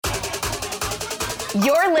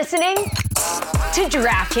You're listening to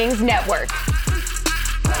DraftKings Network.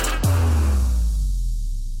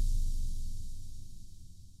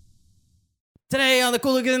 Today on the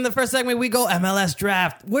Cooligans, in the first segment, we go MLS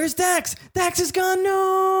draft. Where's Dax? Dax is gone.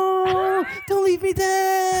 No, don't leave me,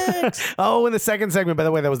 Dax. Oh, in the second segment, by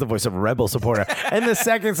the way, that was the voice of a Rebel supporter. In the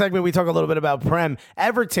second segment, we talk a little bit about Prem.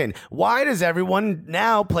 Everton. Why does everyone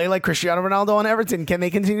now play like Cristiano Ronaldo on Everton? Can they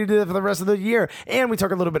continue to do that for the rest of the year? And we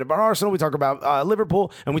talk a little bit about Arsenal. We talk about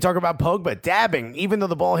Liverpool. And we talk about Pogba dabbing, even though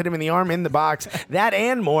the ball hit him in the arm in the box. That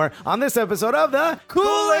and more on this episode of the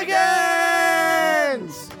Cooligans.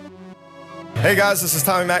 Hey guys, this is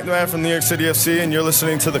Tommy McNamara from New York City FC, and you're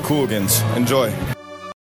listening to the Cooligans. Enjoy.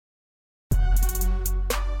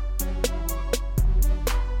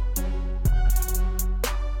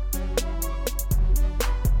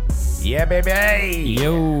 Yeah, baby.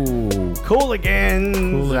 Yo. Cooligans.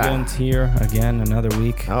 Cooligans here again, another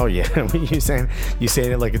week. Oh, yeah. you saying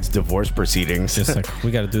it like it's divorce proceedings. Just like,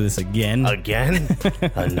 we got to do this again. Again?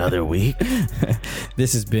 Another week?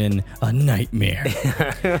 This has been a nightmare.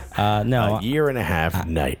 No. A year and a half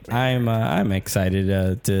nightmare. I'm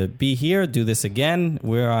excited to be here, do this again.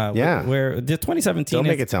 We're the 2017. Don't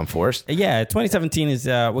make it sound forced. Yeah, 2017 is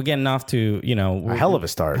we're getting off to, a hell of a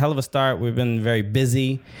start. Hell of a start. We've been very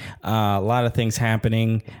busy. A lot of things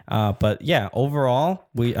happening. But yeah, overall,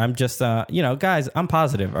 I'm just guys, I'm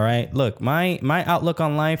positive. All right. Look, my outlook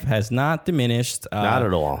on life has not diminished. Not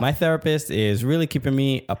at all. My therapist is really keeping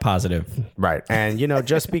me a positive. Right. And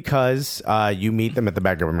just because you meet them at the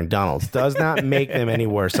back of a McDonald's does not make them any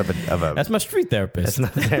worse of a That's my street therapist.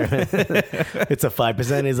 That's not It's a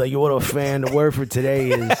 5%. He's like, you want a fan? The word for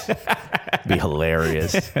today is be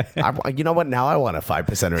hilarious. You know what? Now I want a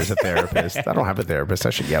 5%er as a therapist. I don't have a therapist.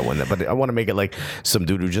 I should get one. But I want to make it like some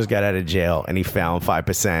dude who just got out of jail and he found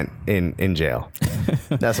 5% in jail.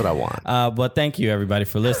 That's what I want. But thank you everybody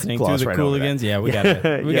for listeing to the Cooligans. Yeah, we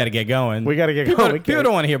gotta get going. We gotta get going. People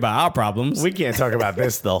don't want to hear about our problems. We can't talk about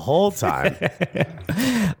this the whole time.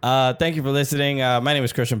 Thank you for listening. My name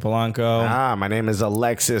is Christian Polanco. My name is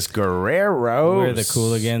Alexis Guerrero. We're the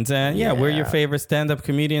Cooligans, and we're your favorite stand-up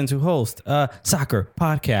comedians who host a soccer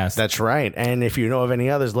podcast. That's right. And if you know of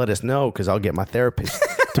any others, let us know because I'll get my therapist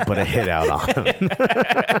to put a hit out on him.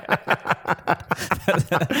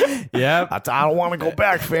 Yeah, I don't want to go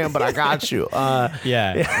back, fam, but I got you.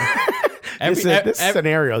 This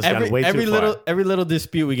scenario is gone way too far. Every little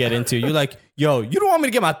dispute we get into, you're like, yo, you don't want me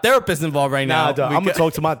to get my therapist involved right now. I'm going to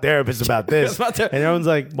talk to my therapist about this. And everyone's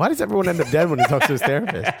like, why does everyone end up dead when he talks to his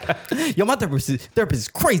therapist? Yo, my therapist is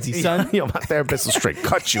crazy, son. Yo, my therapist will straight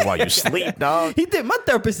cut you while you sleep, dog. My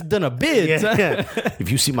therapist has done a bid, son. Yeah. If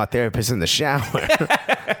you see my therapist in the shower,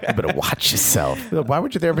 you better watch yourself. Why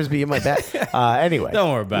would your therapist be in my bed? Anyway.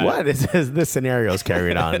 Don't worry about it. This scenario's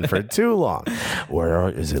carried on for too long. Or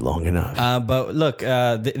is it long enough? But look,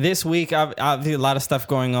 this week, obviously a lot of stuff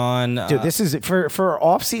going on. Dude, this is for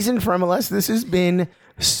off season for MLS. This has been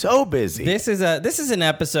so busy. This is an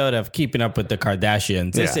episode of Keeping Up with the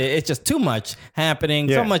Kardashians. It's just too much happening.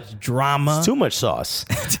 So much drama. It's too much sauce,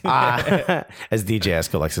 as DJ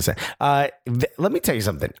Esco likes to say. Let me tell you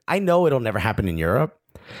something. I know it'll never happen in Europe,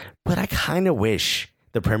 but I kind of wish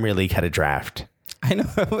the Premier League had a draft. I know.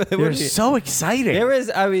 They're so exciting. There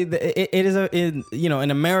is, it is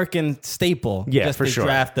an American staple. Yeah, just for the sure.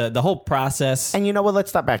 Draft, the whole process. And you know what?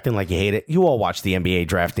 Let's stop acting like you hate it. You all watch the NBA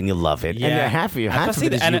draft and you love it. Yeah. And half of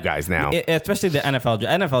it is you guys now. Especially the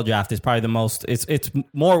NFL draft is probably the most. It's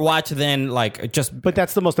more watched than like just. But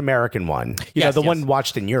that's the most American one. One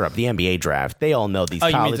watched in Europe, the NBA draft. They all know these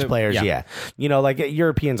college players. Yeah. Like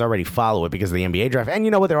Europeans already follow it because of the NBA draft. And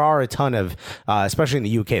you know what? There are a ton of, especially in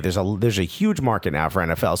the UK. There's a huge market now for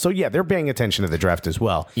NFL. So yeah, they're paying attention to the draft as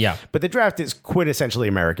well. Yeah. But the draft is quintessentially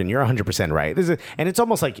American. You're 100% right. And it's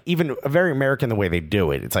almost like even very American the way they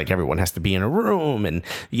do it. It's like everyone has to be in a room and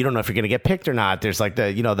you don't know if you're going to get picked or not. There's like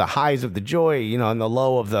the highs of the joy, and the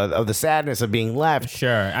low of the sadness of being left.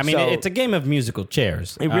 Sure. I mean, it's a game of musical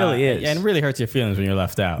chairs. It really is. And it really hurts your feelings when you're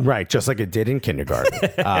left out. Right. Just like it did in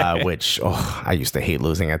kindergarten, which I used to hate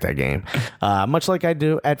losing at that game, much like I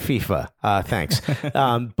do at FIFA. Thanks.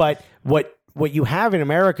 But what you have in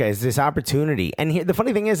America is this opportunity. And the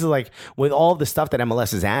funny thing is like with all the stuff that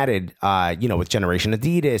MLS has added, with Generation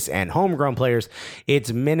Adidas and homegrown players, it's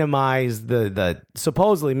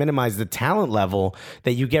supposedly minimized the talent level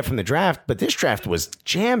that you get from the draft. But this draft was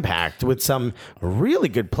jam-packed with some really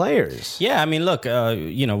good players. Yeah, I mean, look,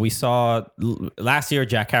 we saw last year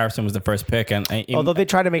Jack Harrison was the first pick. Although they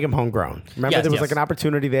tried to make him homegrown. Remember, there was like an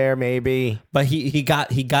opportunity there, maybe. But he got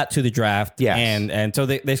to the draft. Yes. And so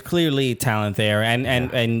there's clearly talent talent there,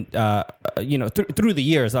 and through the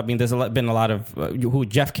years, I mean, there's been a lot of who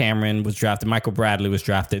Jeff Cameron was drafted, Michael Bradley was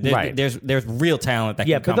drafted. Right. There's real talent that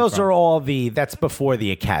can come but those from. are all that's before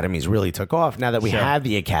the academies really took off. Now that we have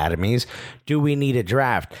the academies, do we need a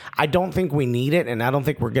draft? I don't think we need it, and I don't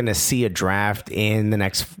think we're going to see a draft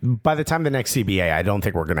by the time the next CBA. I don't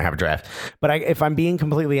think we're going to have a draft. But if I'm being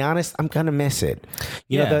completely honest, I'm going to miss it.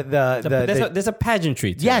 There's a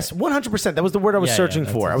pageantry to yes, it. 100%. That was the word I was searching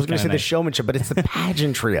for. I was going to say the showmanship, but it's the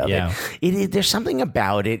pageantry of it. There's something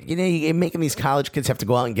about it. You're making these college kids have to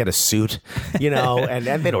go out and get a suit, and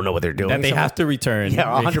they don't know what they're doing. That they have to return.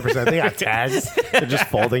 Yeah, 100%. They got tags. They're just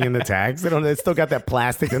folding in the tags. They still got that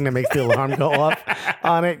plastic thing that makes the alarm go off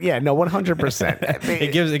on it. Yeah, no, 100%.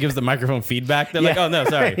 It gives the microphone feedback. They're like, oh no,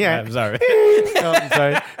 sorry. Yeah. I'm sorry. I'm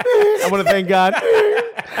sorry. I want to thank God.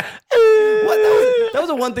 That was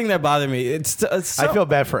the one thing that bothered me. It's so, I feel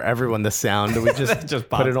bad for everyone. The sound we just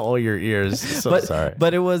put in all your ears. So sorry.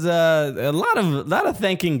 But it was a lot of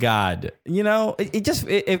thanking God.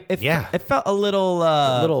 It felt a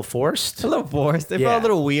little forced. A little forced. It felt a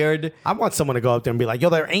little weird. I want someone to go up there and be like, "Yo,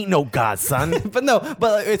 there ain't no God, son."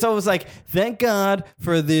 but it's always like, thank God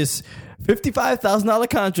for this $55,000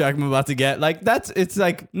 contract I'm about to get. Like it's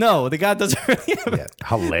like, no, the God doesn't really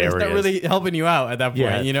hilarious. It's not really helping you out at that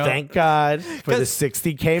point, Thank God for the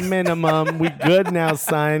 $60K minimum. We good now,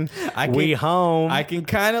 son. We home. I can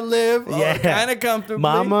kind of live kind of comfortably.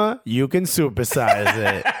 Mama, you can supersize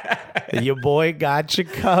it. Your boy got you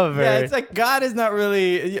covered. Yeah, it's like God is not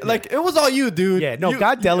really like it was all you, dude. Yeah, no,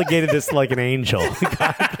 God delegated this like an angel.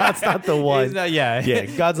 God's not the one. Yeah.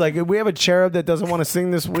 God's like, we have a cherub that doesn't want to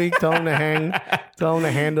sing this week. Tell him to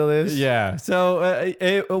handle this. Yeah. So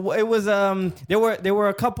it was there were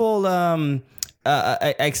a couple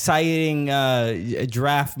exciting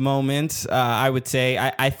draft moments. I would say.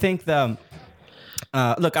 I think so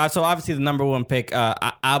obviously the number one pick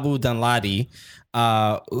Abu Danladi.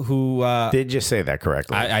 Who did you say that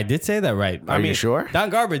correctly? I did say that right. Are you sure? Don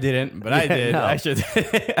Garber didn't, but I did. No. I should.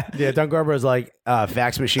 Yeah, Don Garber is like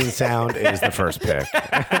fax machine sound is the first pick.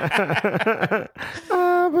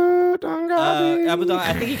 Abu Danladi.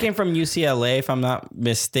 I think he came from UCLA, if I'm not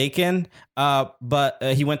mistaken. But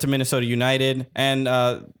he went to Minnesota United, and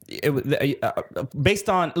based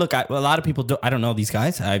on a lot of people I don't know these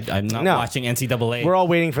guys. I'm not watching NCAA. We're all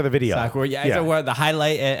waiting for the video. Soccer. So we're the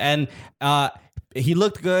highlight and. He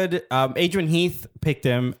looked good. Adrian Heath picked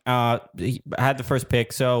him. He had the first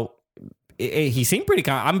pick, so he seemed pretty.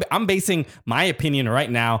 I'm basing my opinion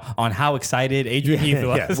right now on how excited Adrian Heath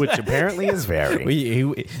was, which apparently is very. He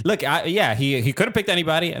could have picked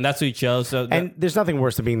anybody, and that's who he chose. So and there's nothing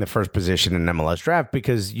worse than being the first position in an MLS draft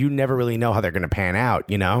because you never really know how they're going to pan out.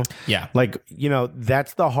 Yeah,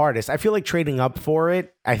 that's the hardest. I feel like trading up for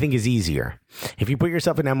it, I think, is easier. If you put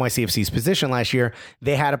yourself in NYCFC's position last year,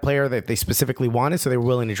 they had a player that they specifically wanted, so they were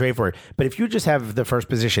willing to trade for it. But if you just have the first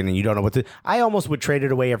position and you don't know what to, I almost would trade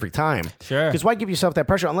it away every time. Sure. Because why give yourself that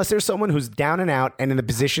pressure unless there's someone who's down and out and in the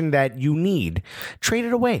position that you need? Trade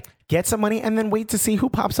it away. Get some money and then wait to see who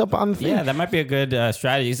pops up on the thing. Yeah, that might be a good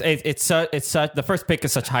strategy. It's such the first pick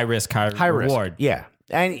is such high risk, high reward. Risk. Yeah.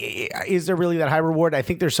 And is there really that high reward? I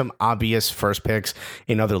think there's some obvious first picks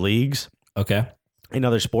in other leagues. Okay. In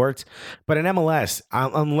other sports, but in MLS,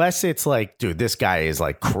 unless it's like, dude, this guy is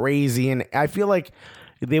like crazy, and I feel like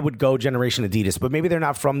they would go Generation Adidas, but maybe they're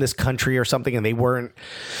not from this country or something, and they weren't,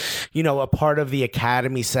 a part of the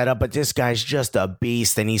academy setup. But this guy's just a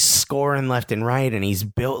beast, and he's scoring left and right, and he's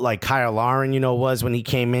built like Kyle Lauren, was when he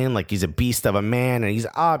came in. Like he's a beast of a man, and he's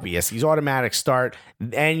obvious. He's automatic start,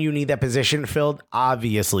 and you need that position filled.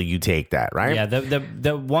 Obviously, you take that, right? Yeah.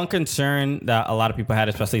 The one concern that a lot of people had,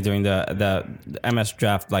 especially during the MS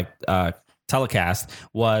draft, telecast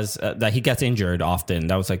was that he gets injured often.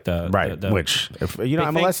 That was like which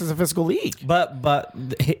MLS is a physical league. But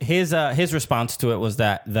his response to it was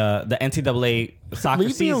that the NCAA soccer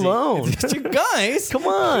leave season, me alone, guys. Come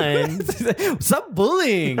on, stop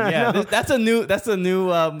bullying. Yeah, that's a new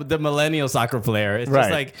the millennial soccer player. It's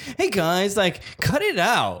just like, hey guys, cut it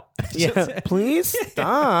out. Yeah, please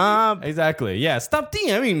stop. Exactly. Yeah, stop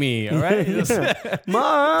DMing me. All right,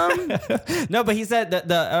 Mom. No, but he said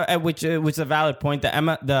that which is a valid point.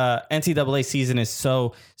 The NCAA season is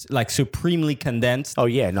so supremely condensed. Oh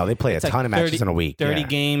yeah, no, they play a ton of matches in a week. 30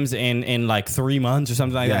 games in 3 months or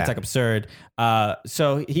something like that. It's absurd.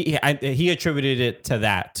 So he attributed it to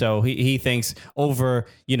that. So he thinks over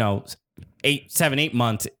 8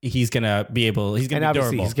 months he's gonna be able. He's gonna be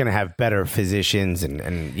obviously durable. He's gonna have better physicians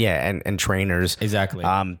and trainers. Exactly.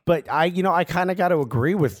 But I kind of got to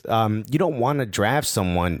agree with you don't want to draft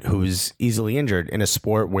someone who's easily injured in a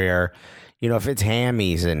sport where if it's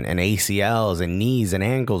hammies and ACLs and knees and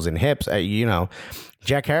ankles and hips,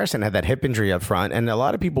 Jack Harrison had that hip injury up front, and a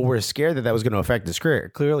lot of people were scared that was going to affect his career.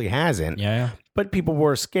 It clearly hasn't. Yeah. But people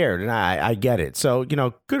were scared, and I get it. So,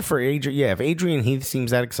 good for Adrian. Yeah, if Adrian Heath seems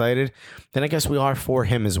that excited, then I guess we are for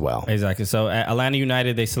him as well. Exactly. So at Atlanta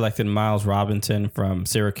United, they selected Miles Robinson from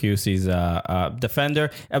Syracuse. He's a defender.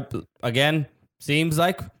 Again, seems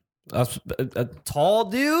like a tall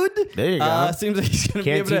dude. There you go. Seems like he's going to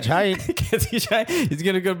be able teach to height. Can't teach height. He's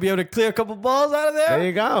going to be able to clear a couple balls out of there. There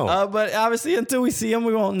you go. But obviously, until we see him,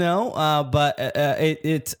 we won't know. But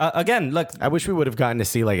it's again, look. I wish we would have gotten to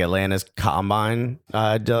see like Atlanta's combine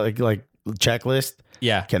like checklist.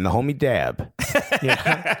 Yeah. Can the homie dab?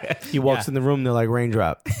 Yeah. He walks in the room, they're like,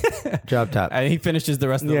 raindrop, drop top. And he finishes the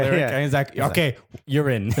rest of the lyric. And he's like, okay, you're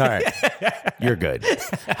in. All right. You're good.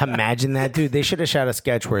 Imagine that, dude. They should have shot a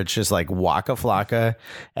sketch where it's just like Waka Flocka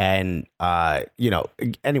and,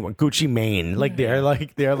 anyone, Gucci Mane. Like they're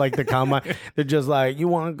like the combine. They're just like, you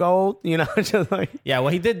want gold? Just like. Yeah, well,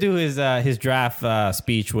 he did do his draft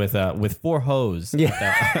speech with 4 hoes.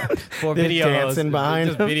 Yeah. 4 They're video dancing hoes, behind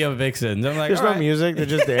just him. video vixens. I'm like, There's all no right. music. They're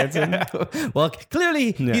just dancing. Well,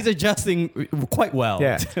 clearly he's adjusting quite well.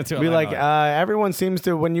 Yeah. to Be like, Atlanta. everyone seems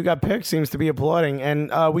to, when you got picked, seems to be applauding.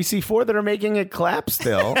 And we see 4 that are making it clap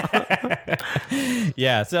still.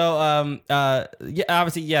 Yeah. So,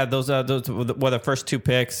 obviously, those were the first 2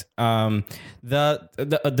 picks.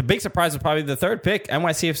 The big surprise was probably the 3rd pick.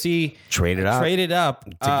 NYCFC Traded up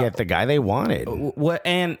to get the guy they wanted.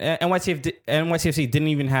 And NYCFC didn't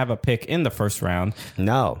even have a pick in the first round.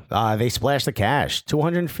 No, they splashed the cash,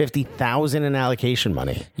 $250,000 in allocation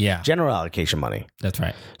money. Yeah. General allocation money. That's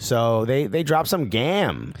right. So they dropped some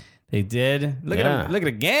gam. They did. Look Yeah. at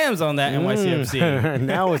the gams on that NYCFC.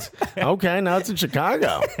 Now it's okay. Now it's in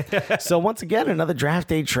Chicago. So once again, another draft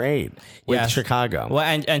day trade with Yes. Chicago. Well,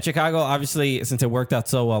 and Chicago, obviously, since it worked out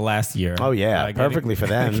so well last year. Oh, yeah. Perfectly for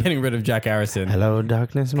them. Getting rid of Jack Harrison. Hello,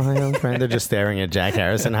 darkness, my old friend. They're just staring at Jack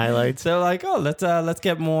Harrison highlights. So let's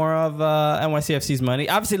get more of NYCFC's money.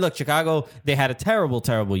 Obviously, look, Chicago, they had a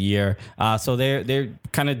terrible year. So they're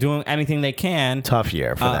kind of doing anything they can. Tough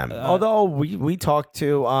year for them. Although we talked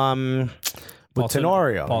to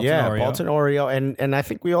Tenorio. Paul Tenorio. And I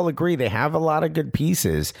think we all agree they have a lot of good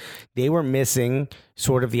pieces. They were missing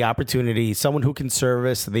sort of the opportunity, someone who can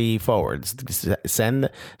service the forwards, send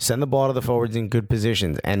the ball to the forwards in good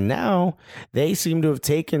positions. And now they seem to have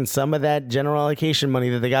taken some of that general allocation money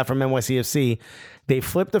that they got from NYCFC. They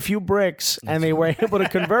flipped a few bricks and they were able to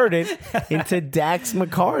convert it into Dax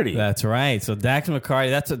McCarty. That's right. So Dax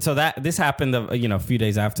McCarty. This happened, a few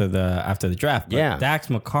days after the draft. But Yeah. Dax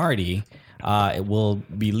McCarty will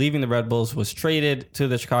be leaving the Red Bulls. Was traded to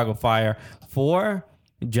the Chicago Fire for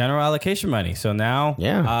general allocation money. So now,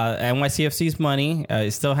 NYCFC's money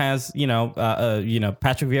it still has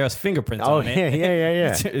Patrick Vieira's fingerprints on it.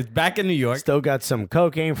 Yeah. It's back in New York. Still got some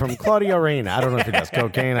cocaine from Claudio Reyna. I don't know if he does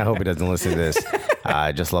cocaine. I hope he doesn't listen to this.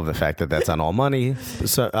 I just love the fact that that's on all money,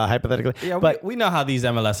 so, hypothetically. Yeah, but we know how these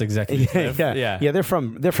MLS executives live. yeah, they're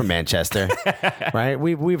from Manchester, right?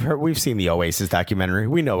 We've seen the Oasis documentary.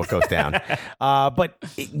 We know what goes down. But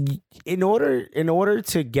in order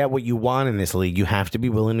to get what you want in this league, you have to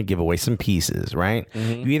be willing to give away some pieces, right?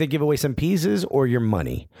 Mm-hmm. You either give away some pieces or your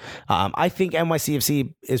money. I think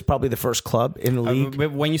NYCFC is probably the first club in the league.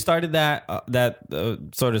 When you started that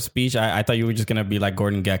sort of speech, I thought you were just gonna be like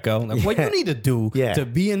Gordon Gekko. Like, what you need to do to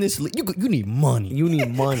be in this league, you need money. You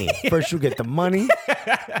need money. First you get the money,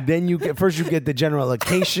 then you get the general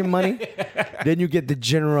allocation money, then you get the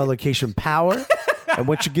general allocation power. And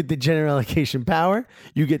once you get the general allocation power,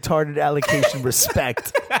 you get targeted allocation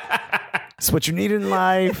respect. It's what you need in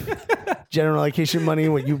life. General allocation money,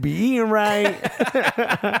 what you be eating right.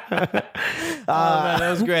 Man, that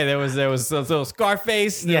was great. There was a little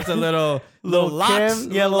Scarface. There's a little locks. Kim.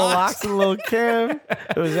 Little locks and little Kim.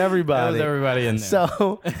 It was everybody. There was everybody in there.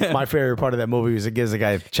 So my favorite part of that movie was it gives the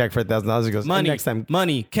guy a check for $1,000. He goes, money, next time,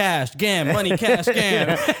 money, cash, gam, money, cash,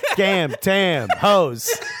 gam. Gam, tam, hose.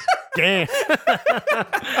 Damn.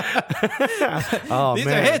 Oh, These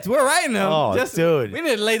man. are hits. We're writing them. Oh, dude. We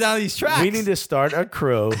need to lay down these tracks. We need to start a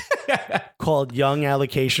crew called Young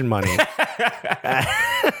Allocation Money.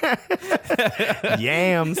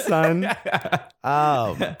 Yam, son.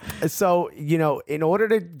 So, in order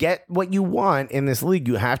to get what you want in this league,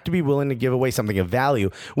 you have to be willing to give away something of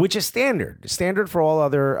value, which is standard for all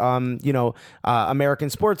other, American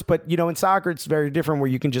sports. But, in soccer, it's very different where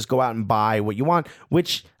you can just go out and buy what you want,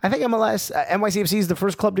 which I think NYCFC is the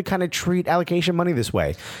first club to kind of treat allocation money this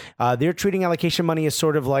way. They're treating allocation money as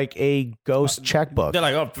sort of like a ghost checkbook. They're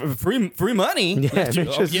like, oh, free money. Yeah,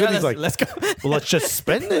 let's go. well, let's just spend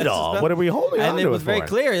spend it all. What are we holding on and to it was it very for?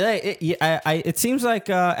 clear. It seems like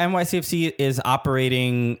NYCFC is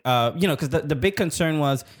operating, because the big concern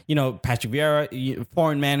was, Patrick Vieira,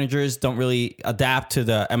 foreign managers don't really adapt to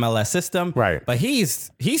the MLS system. Right. But he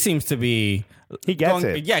seems to be... He gets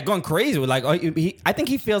it. Yeah, going crazy. Like, I think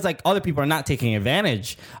he feels like other people are not taking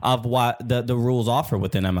advantage of what the rules offer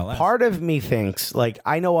within MLS. Part of me thinks, like,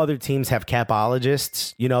 I know other teams have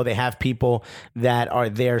capologists. They have people that are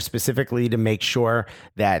there specifically to make sure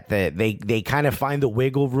that they kind of find the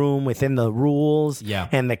wiggle room within the rules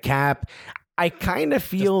and the cap. I kind of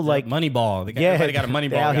feel like Moneyball. Everybody got a Moneyball.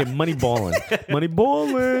 They out here money balling,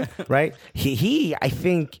 right? I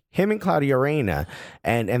think him and Claudio Reyna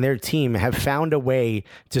and their team have found a way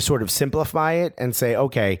to sort of simplify it and say,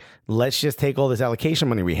 okay, let's just take all this allocation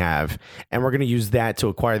money we have, and we're going to use that to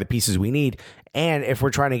acquire the pieces we need. And if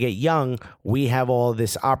we're trying to get young, we have all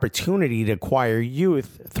this opportunity to acquire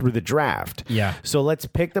youth through the draft. Yeah. So let's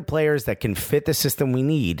pick the players that can fit the system we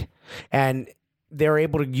need, and they're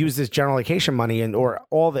able to use this general allocation money or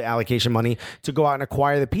all the allocation money to go out and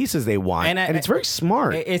acquire the pieces they want. And it's very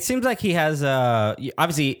smart. It seems like he has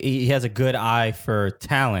obviously he has a good eye for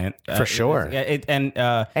talent. For sure.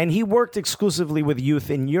 And he worked exclusively with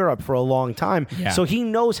youth in Europe for a long time. Yeah. So he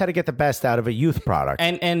knows how to get the best out of a youth product.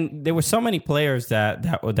 And there were so many players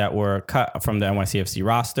that were cut from the NYCFC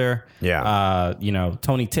roster. Yeah.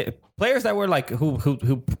 Tony players that were like who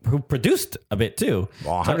produced a bit too.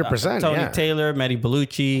 Well, 100%. Tony Taylor, Mehdi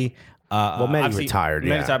Bellucci. Mehdi retired.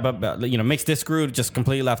 Mehdi retired, but Mix Discrood just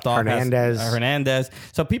completely left off. Hernandez.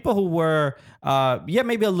 So people who were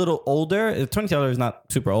maybe a little older. Tony Taylor is not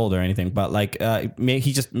super old or anything, but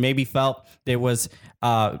he just maybe felt there was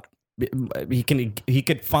he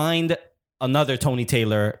could find another Tony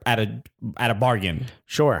Taylor at a bargain.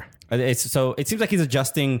 Sure. So it seems like he's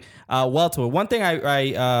adjusting well to it. One thing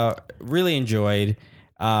I really enjoyed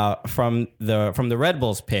from the Red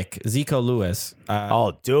Bulls pick, Zico Lewis.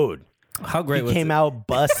 Dude. How great he came out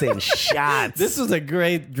busting shots. This was a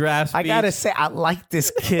great draft speech. I gotta say, I like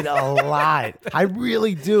this kid a lot. I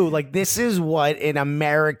really do. Like, this is what an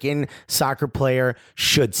American soccer player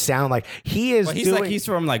should sound like. He is. He's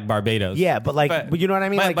from Barbados. Yeah, but you know what I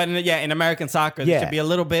mean. In American soccer, there should be a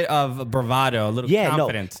little bit of bravado, a little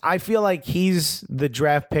confidence. No, I feel like he's the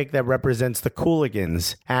draft pick that represents the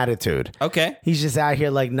Cooligans attitude. Okay, he's just out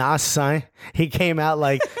here like, nah, son. He came out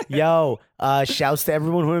like, yo. Shouts to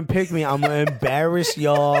everyone who didn't pick me. I'm gonna embarrass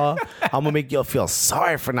y'all. I'm gonna make y'all feel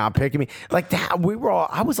sorry for not picking me. Like that,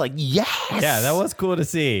 I was like, yes. Yeah, that was cool to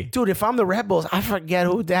see. Dude, if I'm the Red Bulls, I forget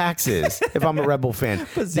who Dax is if I'm a Red Bull fan.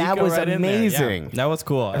 That was right amazing. Yeah, that was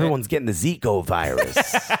cool. Everyone's getting the Zico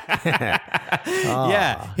virus.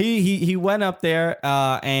 Yeah, he went up there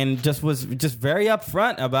and was very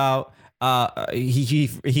upfront about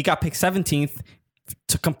he got picked 17th.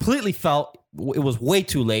 Completely felt it was way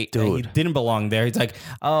too late. Dude. He didn't belong there. He's like,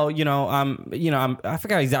 I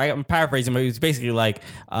forgot exactly. I'm paraphrasing, but he was basically like,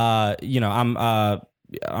 I'm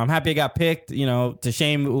happy I got picked. It's a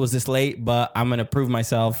shame it was this late, but I'm gonna prove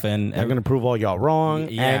myself, and I'm gonna prove all y'all wrong.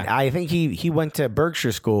 Yeah. And I think he went to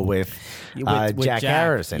Berkshire School with Jack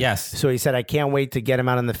Harrison. Yes. So he said, I can't wait to get him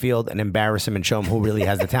out on the field and embarrass him and show him who really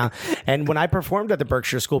has the talent. And when I performed at the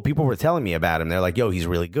Berkshire School, people were telling me about him. They're like, yo, he's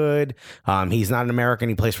really good. He's not an American.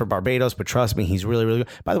 He plays for Barbados, but trust me, he's really, really good.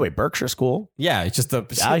 By the way, Berkshire School. Yeah, it's just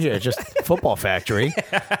out here, just football factory.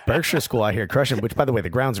 Berkshire School out here crushing, which, by the way, the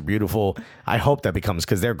grounds are beautiful. I hope that becomes,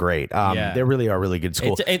 because they're great. They really are really good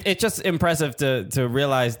school. It's just impressive to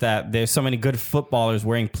realize that there's so many good footballers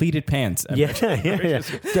wearing pleated pants. Yeah.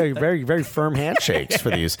 Very, very firm handshakes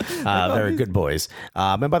for these very good boys.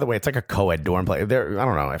 And by the way, it's like a co-ed dorm play. I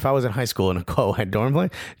don't know. If I was in high school in a co-ed dorm play,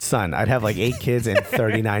 son, I'd have like 8 kids and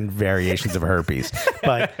 39 variations of herpes.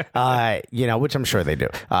 But, which I'm sure they do.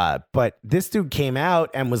 But this dude came out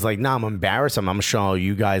and was like, nah, I'm embarrassed. I'm going to show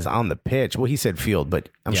you guys on the pitch. Well, he said field, but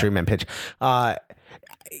I'm sure he meant pitch.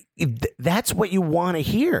 That's what you want to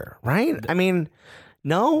hear, right? I mean,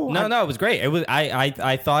 no, it was great. It was.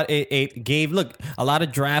 I thought it gave. Look, a lot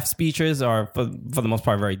of draft speeches are for the most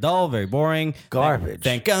part very dull, very boring, garbage.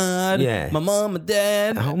 Thank God. Yeah. My mom and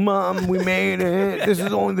dad. Oh, mom, we made it. This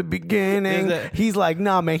is only the beginning. He's like,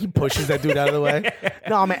 nah, man. He pushes that dude out of the way.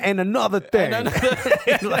 Nah, man. And another thing.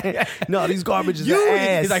 He's like, no, these garbage is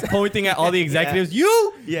ass. He's like pointing at all the executives.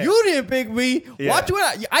 Yeah. You didn't pick me. Watch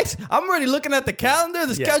what I'm already looking at the calendar,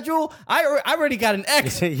 the schedule. I already got an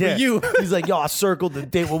X for you. He's like, yo, I circled the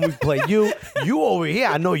date when we play you. You over here.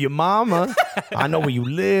 I know your mama. I know where you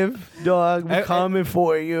live, dog. We coming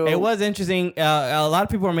for you. It was interesting. A lot of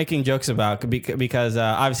people were making jokes about because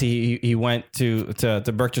obviously he went to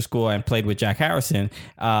Berkshire School and played with Jack Harrison.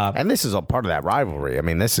 And this is a part of that rivalry. I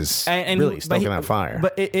mean, this is really stoking that fire.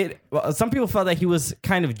 But some people felt that he was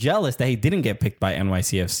kind of jealous that he didn't get picked by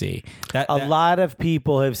NYCFC. A lot of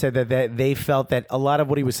people have said that they felt that a lot of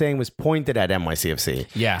what he was saying was pointed at NYCFC.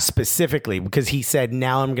 Yeah. Specifically, because he said,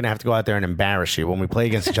 now I'm going to have to go out there and embarrass you when we play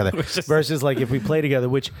against each other. Versus like if we play together,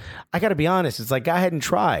 which I got to be honest, it's like, go ahead and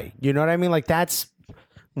try. You know what I mean? Like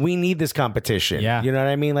we need this competition. Yeah. You know what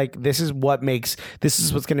I mean? Like this is what's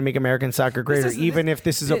going to make American soccer greater, even if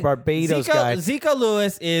this is a Barbados guy. Zico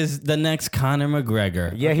Lewis is the next Conor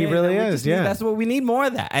McGregor. Yeah, he really is. Yeah. That's what we need, more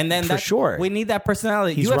of that. And then for sure. We need that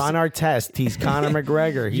personality. He's Ron Artest. He's Conor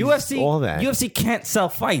McGregor. He's all that. UFC can't sell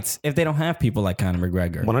fights if they don't have people like Conor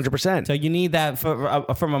McGregor. 100%. So you need that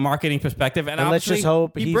from a marketing perspective. And let's just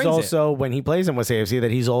hope he's also, it. when he plays in West AFC,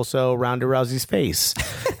 that he's also Ronda Rousey's face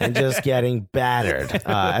and just getting battered.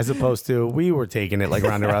 As opposed to we were taking it like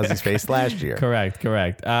Ronda Rousey's face last year. Correct.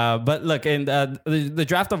 But look, and the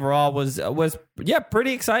draft overall was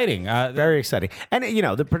pretty exciting. Very exciting. And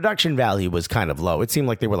the production value was kind of low. It seemed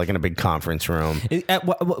like they were like in a big conference room.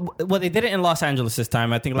 Well, they did it in Los Angeles this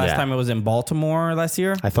time. I think last time it was in Baltimore last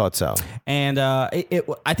year. I thought so. And I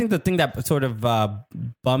think the thing that sort of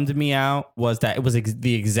bummed me out was that it was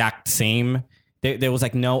the exact same. There was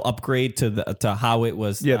like no upgrade to how it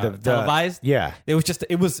was televised. Yeah,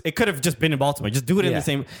 it could have just been in Baltimore. Just do it in the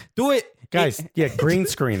same. Do it, guys. Green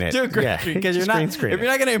screen it. Do green screen, because if you're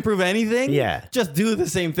not going to improve anything. Just do the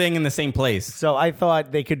same thing in the same place. So I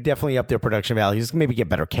thought they could definitely up their production values. Maybe get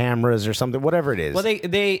better cameras or something. Whatever it is. Well,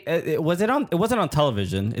 it wasn't on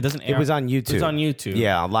television. It doesn't air. It was on YouTube. It was on YouTube.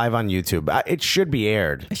 Yeah, live on YouTube. It should be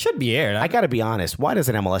aired. It should be aired. I got to be honest. Why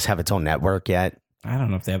doesn't MLS have its own network yet? I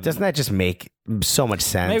don't know if they have. Doesn't that just make so much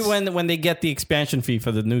sense? Maybe when they get the expansion fee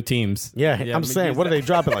for the new teams. Yeah, I'm saying, what are they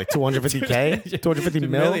dropping? Like 250K? 250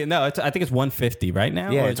 million? No, I think it's 150 right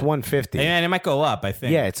now. Yeah, it's 150. And it might go up, I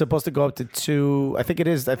think. Yeah, it's supposed to go up to 2. I think it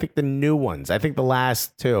is. I think the new ones. I think the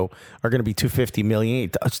last 2 are going to be 250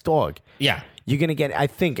 million. It's dog. Yeah. You're going to get, I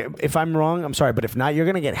think, if I'm wrong, I'm sorry, but if not, you're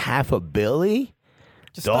going to get $500 million.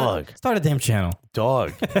 Just start a damn channel.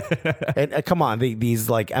 Dog. And come on, these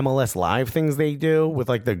like MLS Live things they do with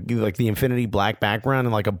like the infinity black background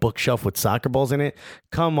and like a bookshelf with soccer balls in it.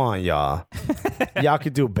 Come on, y'all. Y'all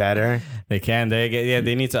could do better. They can.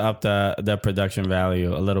 They need to up the production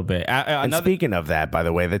value a little bit. And speaking of that, by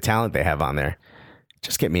the way, the talent they have on there.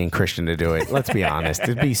 Just get me and Christian to do it. Let's be honest.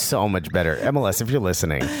 It'd be so much better. MLS, if you're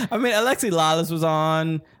listening. I mean, Alexi Lalas was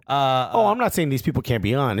on. I'm not saying these people can't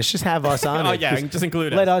be on. It's just have us on. Just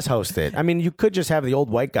include Let us host it. I mean, you could just have the old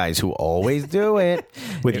white guys who always do it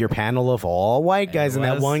with your panel of all white guys and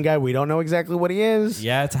that one guy we don't know exactly what he is.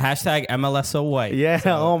 Yeah, it's hashtag MLS so white. Yeah.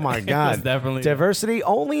 So, oh my God. Definitely diversity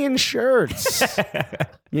only in shirts.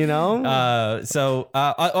 Another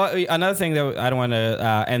thing that I don't want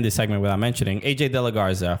to end this segment without mentioning, AJ De La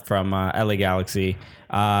Garza from LA Galaxy.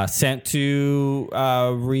 Sent to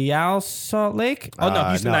Real Salt Lake. Oh no,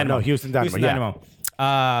 Houston Dynamo. Houston Dynamo.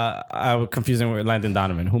 I was confusing with Landon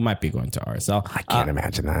Donovan, who might be going to RSL. I can't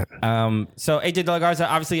imagine that. So AJ De La Garza,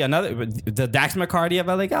 obviously the Dax McCarty of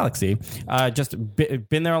LA Galaxy, just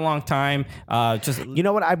been there a long time. You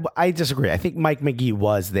know what? I disagree. I think Mike McGee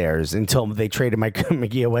was theirs until they traded Mike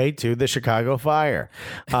McGee away to the Chicago Fire,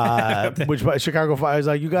 which Chicago Fire is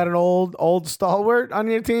like, you got an old stalwart on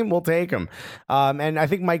your team, we'll take him. And I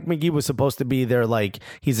think Mike McGee was supposed to be their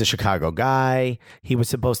he's a Chicago guy. He was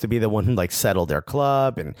supposed to be the one who settled their club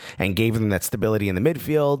and gave them that stability in the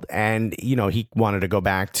midfield. And, he wanted to go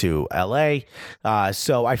back to LA.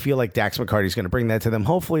 So I feel like Dax McCarty's going to bring that to them.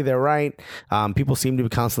 Hopefully they're right. People seem to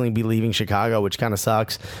constantly be leaving Chicago, which kind of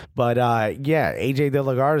sucks. But AJ De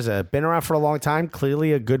La Garza, been around for a long time.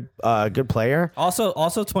 Clearly a good player.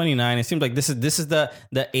 Also 29. It seems like this is the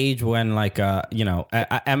age when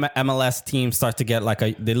MLS teams start to get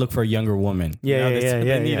they look for a younger woman. Yeah. You're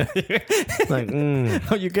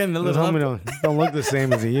getting a little. Don't look the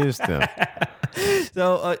same as he used to.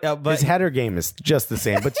 So, but his header game is just the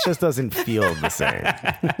same, but just doesn't feel the same.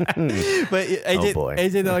 But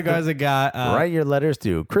AJ De La Garza got write your letters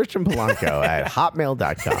to Christian Polanco at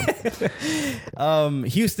hotmail.com.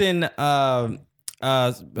 Houston.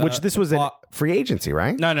 Which this was a free agency,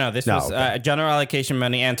 right? No. This was general allocation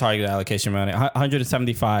money and target allocation money.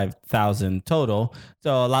 175,000 total,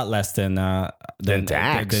 so a lot less than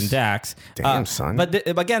Dax. Damn, son. But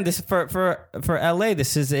again, this for LA.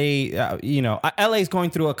 This is LA is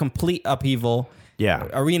going through a complete upheaval. Yeah.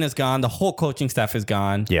 Arena's gone. The whole coaching staff is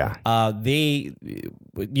gone. Yeah.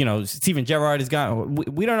 Steven Gerrard is gone.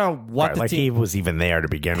 We don't know what the like team... he was even there to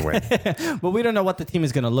begin with. but we don't know what the team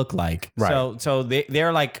is going to look like. Right. So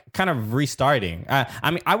they're like kind of restarting.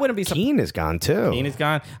 I mean, I wouldn't be... Keane is gone too. Keane is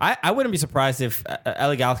gone. I wouldn't be surprised if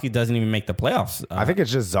LA Galaxy doesn't even make the playoffs. I think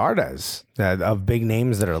it's just Zardes of big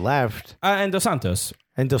names that are left. And Dos Santos.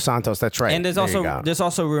 And Dos Santos, that's right. And there's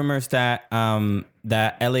also rumors that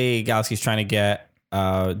that LA Galaxy is trying to get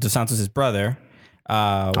Dos Santos' brother.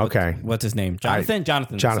 What's his name? Jonathan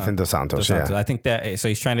Dos Santos. Yeah. I think that. So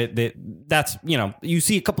he's trying to. That's you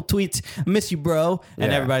see a couple tweets. Miss you, bro,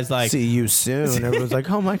 and everybody's like, see you soon. Everyone's like,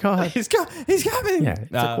 oh my god, he's coming. Yeah,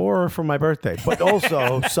 it's a horror for my birthday, but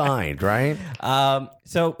also signed, right?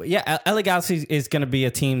 So yeah, LA Galaxy is going to be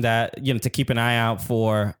a team that to keep an eye out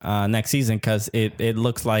for next season because it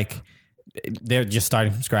looks like they're just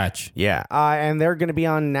starting from scratch. Yeah. And they're going to be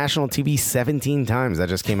on national TV 17 times. That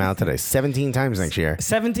just came out today. 17 times next year.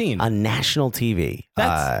 17 on national TV.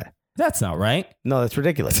 That's not right. No, that's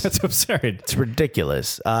ridiculous. That's absurd. It's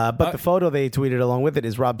ridiculous. But the photo they tweeted along with it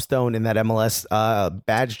is Rob Stone in that MLS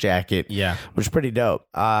badge jacket. Yeah. Which is pretty dope.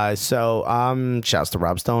 Shouts to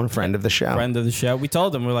Rob Stone, friend of the show. Friend of the show. We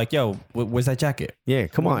told him, we're like, yo, where's that jacket? Yeah,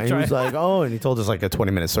 come on. He was like, and he told us like a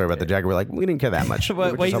 20-minute story about the jacket. We're like, we didn't care that much.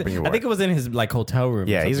 I think it was in his like hotel room.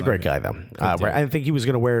 Yeah, he's a great guy though. I think he was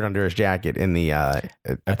going to wear it under his jacket in the at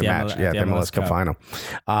the match. The MLS Cup final.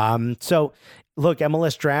 So look,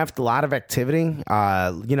 MLS draft, a lot of activity.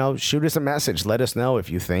 Shoot us a message. Let us know if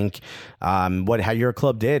you think how your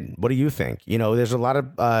club did. What do you think? There's a lot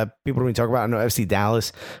of people we talk about. I know FC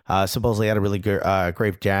Dallas supposedly had a really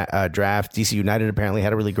great draft. DC United apparently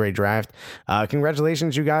had a really great draft.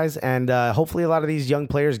 Congratulations, you guys, and hopefully a lot of these young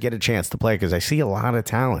players get a chance to play because I see a lot of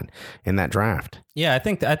talent in that draft. Yeah, I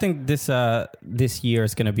think this year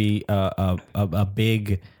is going to be a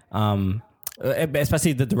big.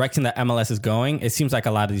 Especially the direction that MLS is going, it seems like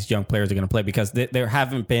a lot of these young players are going to play because there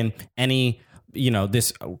haven't been any,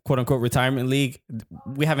 this quote unquote retirement league.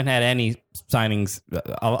 We haven't had any signings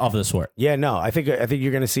of the sort. Yeah, no, I think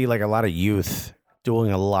you're going to see like a lot of youth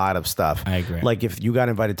doing a lot of stuff. I agree. Like if you got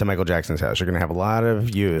invited to Michael Jackson's house, you're going to have a lot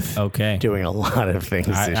of youth doing a lot of things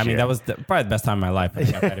this year. I mean, that was probably the best time of my life when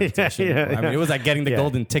I got that invitation. I mean, it was like getting the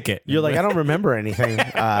golden ticket. You're like, I don't remember anything.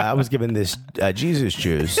 I was given this Jesus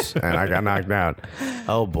juice and I got knocked out.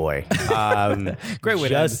 Oh, boy. Great way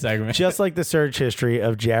to end the segment. Just like the search history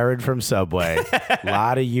of Jared from Subway. A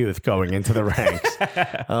lot of youth going into the ranks.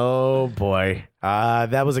 Oh, boy.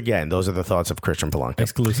 That was, again, those are the thoughts of Christian Polanco.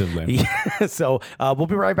 Exclusively. Yeah, so we'll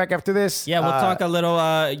be right back after this. Yeah, we'll talk a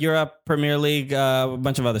little Europe, Premier League, a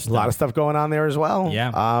bunch of other stuff. A lot of stuff going on there as well.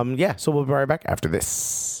 Yeah. So we'll be right back after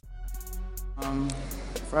this.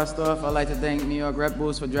 First off, I'd like to thank New York Red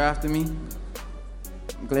Bulls for drafting me.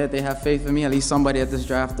 I'm glad they have faith in me. At least somebody at this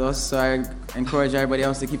draft does. So I encourage everybody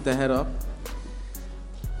else to keep their head up.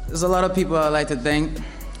 There's a lot of people I'd like to thank.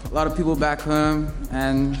 A lot of people back home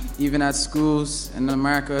and even at schools in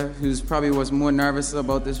America who's probably was more nervous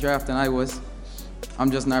about this draft than I was.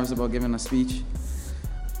 I'm just nervous about giving a speech.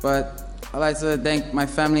 But I'd like to thank my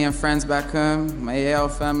family and friends back home, my AL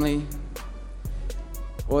family,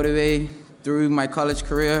 all the way through my college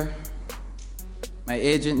career. My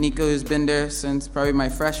agent, Nico, who's been there since probably my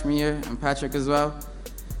freshman year, and Patrick as well.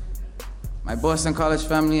 My Boston College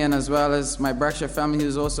family, and as well as my Berkshire family,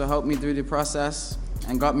 who's also helped me through the process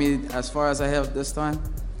and got me as far as I have this time.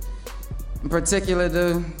 In particular,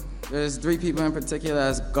 though, there's 3 people in particular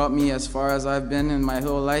that's got me as far as I've been in my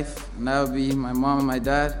whole life, and that would be my mom and my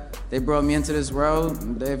dad. They brought me into this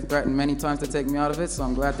world. They've threatened many times to take me out of it, so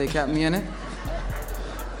I'm glad they kept me in it.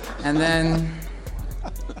 And then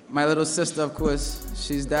my little sister, of course,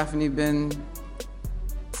 she's definitely been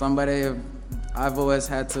somebody I've always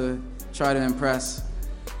had to try to impress.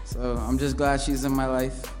 So I'm just glad she's in my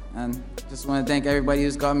life, and just want to thank everybody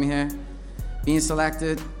who's got me here. Being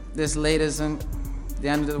selected this late isn't the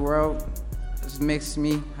end of the world. This makes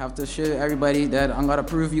me have to show everybody that I'm gonna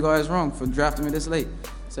prove you guys wrong for drafting me this late.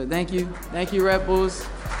 So thank you, Red Bulls.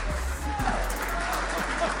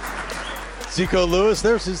 Zico Lewis,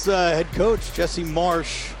 there's his head coach, Jesse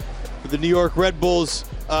Marsh, for the New York Red Bulls.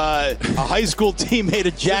 A high school teammate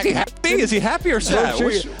of Jack. Is he happy or sad?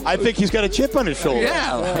 I think he's got a chip on his shoulder.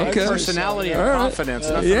 Yeah, okay. Personality and confidence.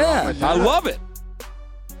 Yeah, I love it.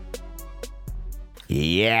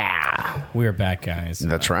 Yeah, we're back, guys.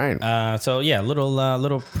 That's right. So yeah,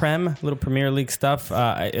 little Premier League stuff.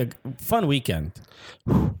 Fun weekend.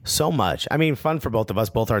 So much. I mean, fun for both of us.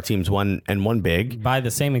 Both our teams won big by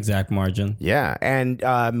the same exact margin. Yeah, and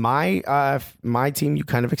my team, you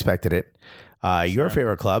kind of expected it. Your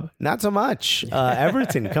favorite club, not so much.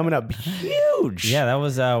 Everton coming up huge. Yeah, that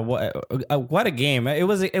was what a game. It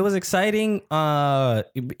was exciting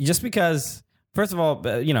just because. First of all,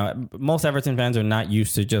 most Everton fans are not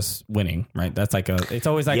used to just winning, right? That's it's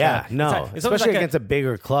always like especially against a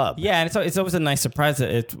bigger club. Yeah, and it's always a nice surprise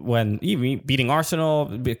that when even beating Arsenal,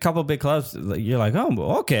 a couple of big clubs, you're like,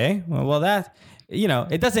 oh, okay, well that.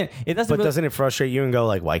 It doesn't. But doesn't it frustrate you and go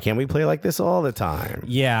like, why can't we play like this all the time?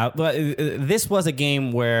 Yeah, but this was a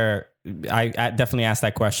game where I definitely asked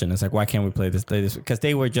that question. It's like, why can't we play this? Because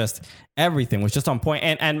they were just everything was just on point.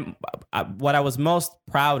 And what I was most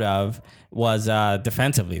proud of was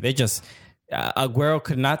defensively. They just Aguero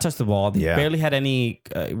could not touch the ball. They barely had any.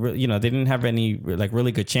 They didn't have any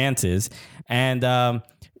really good chances. And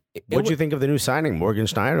what do you think of the new signing, Morgan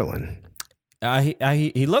Schneiderlin?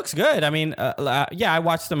 He looks good. I mean, I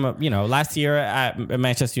watched him, last year at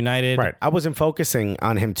Manchester United. Right. I wasn't focusing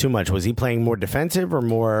on him too much. Was he playing more defensive or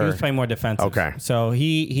more? He was playing more defensive. Okay. So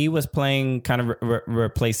he was playing kind of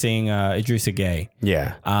replacing Idrissa Gueye.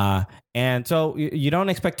 Yeah. And so you don't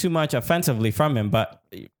expect too much offensively from him, but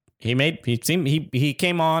he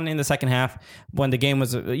came on in the second half when the game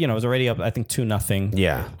was was already up, I think 2-0.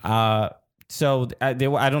 Yeah. So I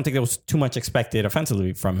don't think there was too much expected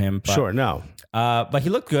offensively from him. But, sure, no. But he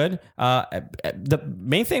looked good. The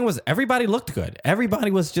main thing was everybody looked good.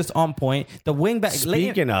 Everybody was just on point. The wingback.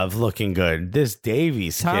 Speaking of looking good, this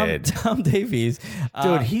Davies kid, Tom Davies,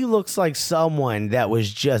 dude, he looks like someone that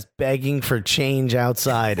was just begging for change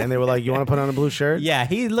outside, and they were like, "You want to put on a blue shirt?" Yeah,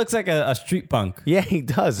 he looks like a street punk. Yeah, he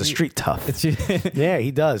does. A street tough. Yeah,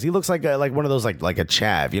 he does. He looks like one of those like a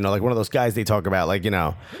chav, like one of those guys they talk about,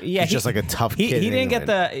 Yeah, he's just like a tough kid. He didn't get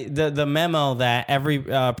the memo that every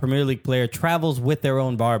Premier League player travels with their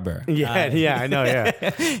own barber. Yeah, I know. Yeah,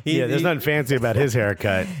 there's nothing fancy about his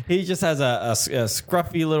haircut. He just has a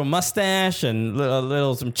scruffy little mustache and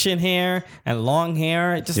little some chin hair and long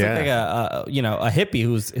hair. It just looks like a hippie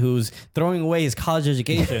who's throwing away his college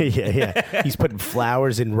education. yeah. He's putting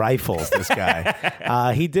flowers in rifles. This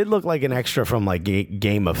guy. He did look like an extra from like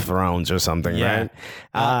Game of Thrones or something, right?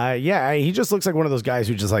 He just looks like one of those guys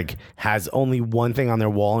who just like has only one thing on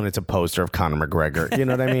their wall and it's a poster of Conor McGregor. You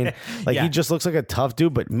know what I mean? He just looks like a tough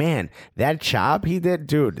dude, but man, that chop he did,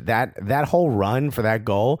 dude, that whole run for that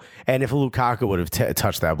goal, and if Lukaku would have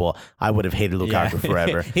touched that ball, I would have hated Lukaku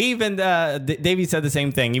forever. He even, Davey said the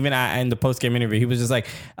same thing, even in the post-game interview. He was just like,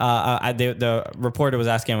 the reporter was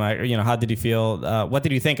asking him, how did you feel? What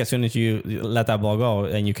did you think as soon as you let that ball go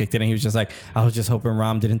and you kicked it? And he was just like, I was just hoping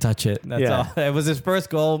Ram didn't touch it. That's all. It was his first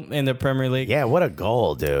goal in the Premier League. Yeah, what a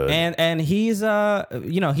goal, dude. And he's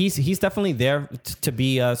he's definitely there to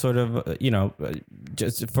be sort of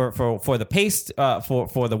just for the pace,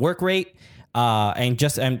 for the work rate, and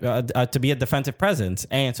to be a defensive presence.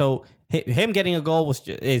 And so him getting a goal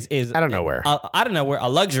is out of nowhere. A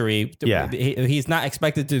luxury. Yeah, he's not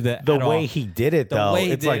expected to do that. The way he did it, though,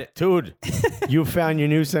 it's like, dude, you found your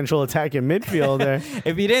new central attacking midfielder.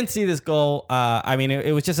 If you didn't see this goal,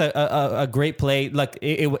 it was just a great play. Look,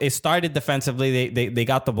 it started defensively. They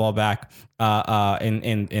got the ball back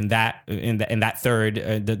in that third,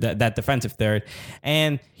 that defensive third,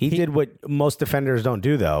 and he did what most defenders don't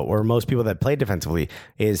do, though, or most people that play defensively,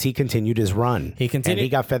 is he continued his run. And he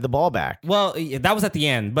got fed the ball back. Well, that was at the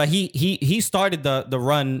end, but he started the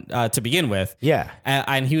run to begin with. Yeah,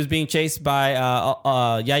 and he was being chased by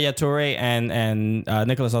Yaya Toure and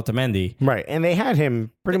Nicolas Otamendi. Right, and they had him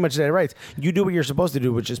pretty much dead right. You do what you're supposed to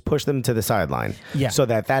do, which is push them to the sideline. Yeah, so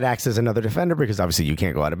that acts as another defender because obviously you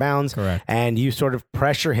can't go out of bounds. Correct. And you sort of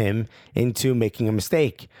pressure him into making a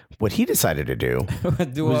mistake. What he decided to do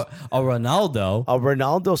was a Ronaldo. A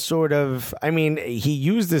Ronaldo sort of, he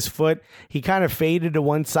used his foot. He kind of faded to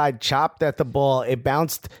one side, chopped at the ball. It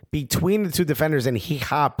bounced between the two defenders, and he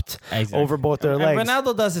hopped over both their legs.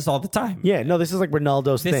 Ronaldo does this all the time. Yeah, no, this is like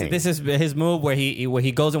Ronaldo's thing. This is his move where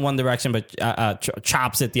he goes in one direction but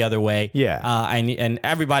chops it the other way. Yeah, and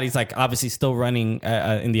everybody's like obviously still running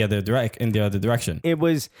in the other direction. It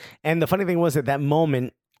was, and the funny thing was at that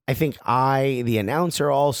moment, I think the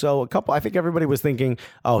announcer, also I think everybody was thinking,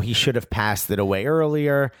 oh, he should have passed it away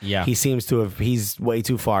earlier. Yeah. He seems to have, he's way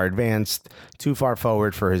too far advanced, too far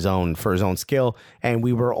forward for his own skill. And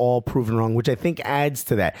we were all proven wrong, which I think adds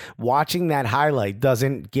to that. Watching that highlight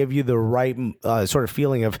doesn't give you the right sort of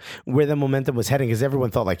feeling of where the momentum was heading, because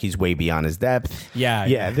everyone thought like he's way beyond his depth.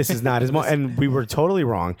 Yeah. This is not his and we were totally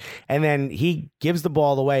wrong. And then he gives the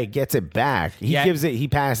ball away, gets it back. He passes it. He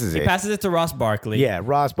passes it to Ross Barkley. Yeah,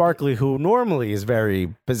 Ross Barkley, who normally is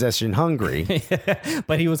very possession hungry.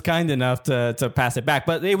 but he was kind enough to pass it back.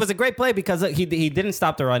 But it was a great play because he didn't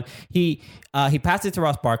stop the run. He passed it to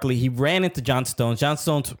Ross Barkley. He ran into John Stones. John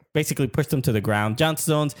Stones basically pushed him to the ground. John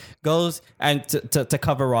Stones goes and to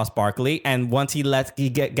cover Ross Barkley, and once he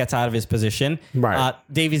gets out of his position, right.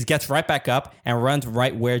 Davies gets right back up and runs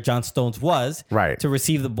right where John Stones was, right. to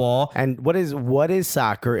receive the ball. And what is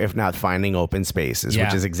soccer if not finding open spaces,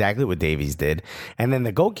 which is exactly what Davies did. And then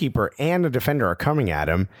the goalkeeper and the defender are coming at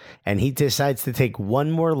him, and he decides to take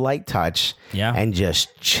one more light touch and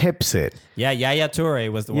just chips it. Yeah, Yaya Toure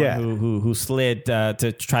was the one who slid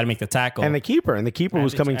to try to make the tackle. And the keeper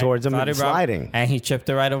was coming towards him and sliding. And he chipped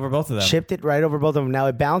it right over both of them. Chipped it right over both of them. Now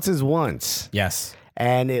it bounces once. Yes.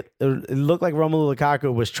 And it looked like Romelu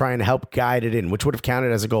Lukaku was trying to help guide it in, which would have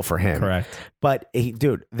counted as a goal for him. Correct. But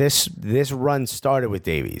this run started with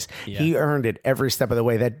Davies. Yeah. He earned it every step of the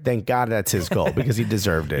way. Thank God that's his goal because he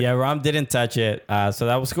deserved it. Yeah, Rom didn't touch it, so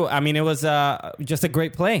that was cool. I mean, it was just a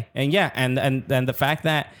great play, and and the fact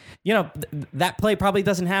that that play probably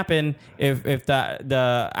doesn't happen if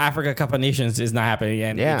the Africa Cup of Nations is not happening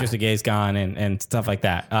and Idrissa Gueye is gone and stuff like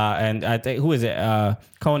that. And I think who is it?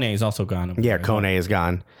 Kone is also gone. Yeah, Kone is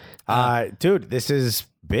gone. Dude, this is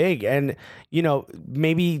big, and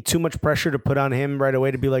maybe too much pressure to put on him right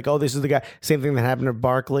away to be like, oh, this is the guy. Same thing that happened to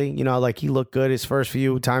Barkley. Like he looked good his first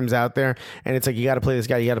few times out there, and it's like you got to play this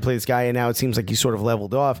guy, and now it seems like he's sort of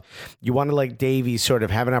leveled off. You want to let Davies sort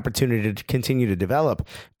of have an opportunity to continue to develop.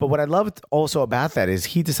 But what I loved also about that is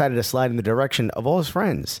he decided to slide in the direction of all his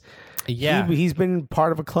friends. Yeah, he's been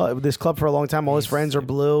part of this club for a long time. All his friends are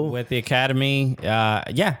blue with the academy.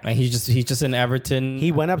 He's just an Everton.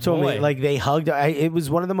 He went up to him like they hugged. It was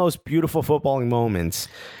one of the most beautiful footballing moments.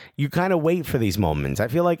 You kind of wait for these moments. I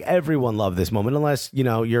feel like everyone loved this moment, unless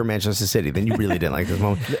you're Manchester City. Then you really didn't like this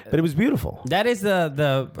moment. But it was beautiful. That is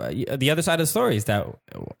the other side of the story. Is that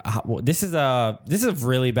this is a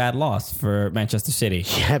really bad loss for Manchester City.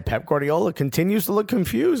 Yeah, Pep Guardiola continues to look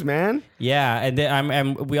confused, man. Yeah,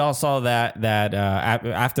 and we all saw that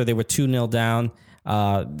after they were 2-0 down.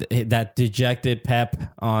 That dejected Pep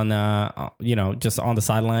on just on the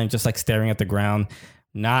sideline, just like staring at the ground,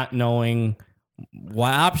 not knowing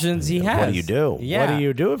what options he has. What do you do? Yeah. What do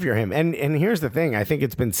you do if you're him? And here's the thing. I think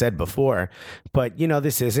it's been said before, but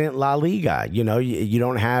this isn't La Liga. You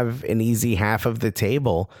don't have an easy half of the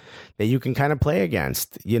table that you can kind of play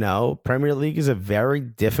against. Premier League is a very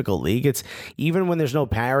difficult league. It's even when there's no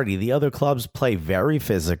parity, the other clubs play very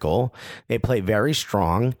physical. They play very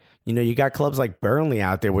strong. You got clubs like Burnley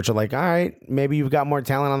out there, which are like, all right, maybe you've got more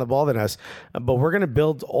talent on the ball than us, but we're going to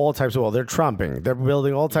build all types of wall. They're trumping. They're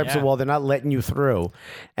building all types of wall. They're not letting you through.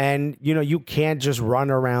 And, you can't just run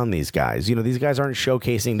around these guys. These guys aren't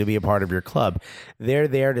showcasing to be a part of your club. They're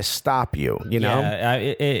there to stop you, Yeah,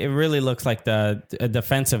 it really looks like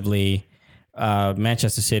defensively,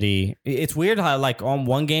 Manchester City. It's weird how, like, on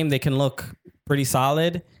one game they can look pretty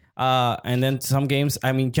solid. And then some games,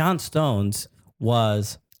 I mean, John Stones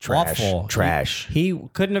was... awful. Trash. He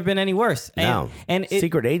couldn't have been any worse. And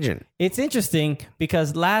secret agent. It's interesting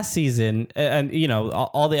because last season, and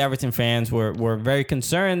all the Everton fans were very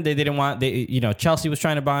concerned. They didn't want Chelsea was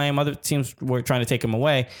trying to buy him. Other teams were trying to take him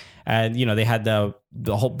away, and they had the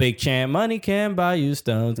whole big chant, "Money can buy you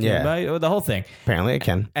Stones." The whole thing. Apparently, it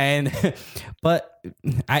can. And but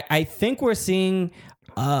I think we're seeing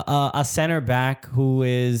a center back who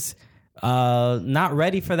is not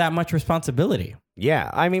ready for that much responsibility.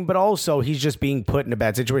 Yeah, I mean, but also he's just being put in a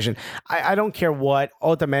bad situation. I don't care what.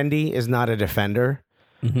 Otamendi is not a defender.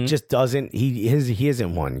 Mm-hmm. Just doesn't. He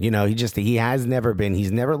isn't one. He has never been.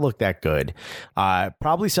 He's never looked that good.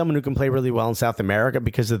 Probably someone who can play really well in South America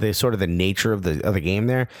because of the sort of the nature of the game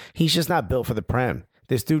there. He's just not built for the Prem.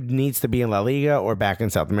 This dude needs to be in La Liga or back in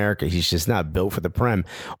South America. He's just not built for the Prem.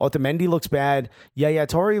 Otamendi looks bad. Yaya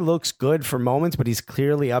Toure looks good for moments, but he's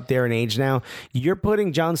clearly up there in age now. You're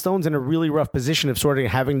putting John Stones in a really rough position of sort of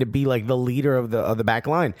having to be like the leader of the back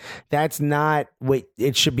line. That's not what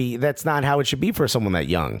it should be. That's not how it should be for someone that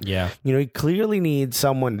young. Yeah. He clearly needs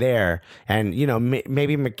someone there. And,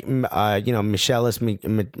 maybe, Michelis,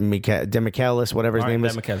 Demichelis, whatever his name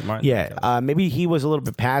is. Maybe he was a little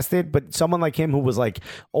bit past it, but someone like him who was like,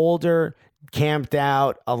 older, camped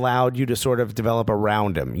out, allowed you to sort of develop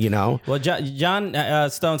around him, Well, John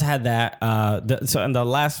Stones had that. So in the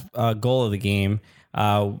last goal of the game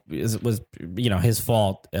was his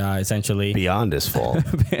fault, essentially. Beyond his fault.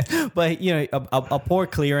 But, a poor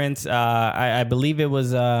clearance. I believe it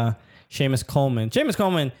was Seamus Coleman. Seamus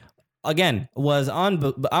Coleman again, was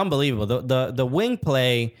unbelievable. The wing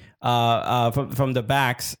play from the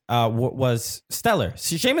backs was stellar.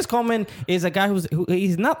 Seamus Coleman is a guy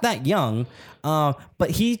he's not that young,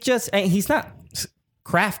 but he's not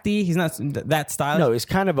crafty. He's not that stylish. No, he's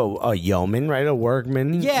kind of a yeoman, right? A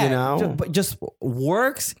workman. Yeah, you know, but just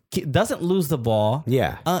works, doesn't lose the ball.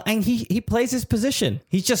 Yeah. And he plays his position.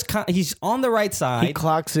 He's on the right side. He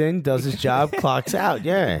clocks in, does his job, clocks out.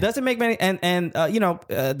 Yeah. Doesn't make many, and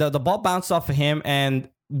the ball bounced off of him, and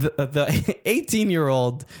the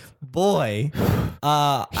 18-year-old boy,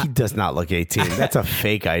 he does not look 18. That's a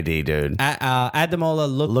fake ID, dude. Ademola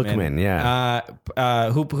Lookman, yeah.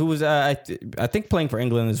 who was I think playing for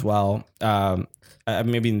England as well.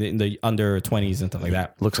 Maybe in the under 20s and stuff like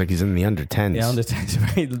that. Looks like he's in the under 10s. Yeah, under 10s,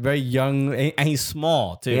 very, very young, and he's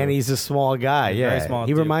small too. And he's a small guy. Yeah, very small,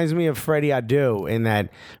 he too. reminds me of Freddie Adu in that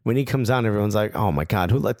when he comes on, everyone's like, "Oh my God,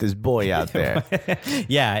 who let this boy out there?"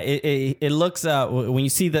 Yeah, it looks when you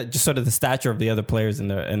see just sort of the stature of the other players in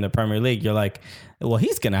the Premier League, you're like, well,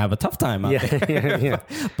 he's gonna have a tough time out there. Yeah.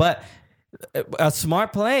 But a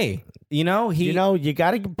smart play. You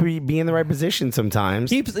got to be in the right position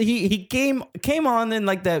sometimes. He came on in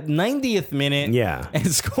like the 90th minute, and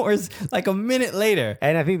scores like a minute later.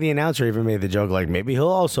 And I think the announcer even made the joke like maybe he'll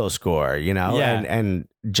also score, and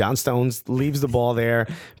John Stones leaves the ball there,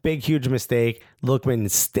 big huge mistake.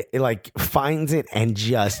 Lookman finds it and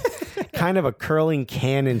just kind of a curling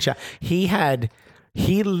cannon shot. He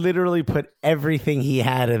literally put everything he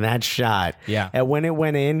had in that shot. Yeah, and when it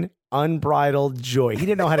went in, unbridled joy. He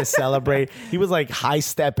didn't know how to celebrate. He was like high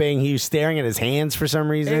stepping. He was staring at his hands for some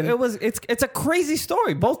reason. It's a crazy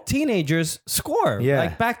story. Both teenagers score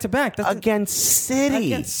like back to back. That's against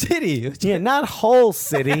City. Yeah, not Hull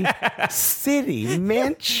City. City,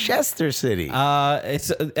 Manchester City.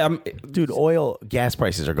 Dude, gas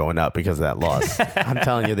prices are going up because of that loss. I'm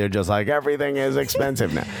telling you, they're just like everything is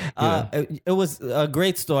expensive now. It was a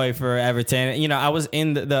great story for Everton. I was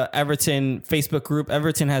in the Everton Facebook group.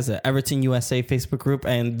 Everton has a Everton USA Facebook group,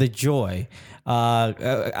 and the joy,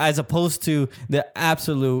 as opposed to the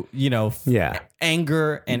absolute,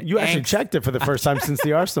 anger and you actually checked it for the first time since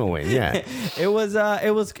the Arsenal win. Yeah, it was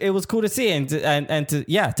cool to see, and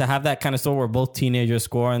to have that kind of story where both teenagers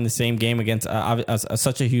score in the same game against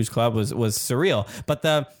such a huge club was surreal. But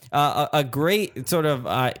a great sort of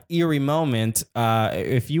eerie moment.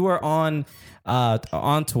 If you were on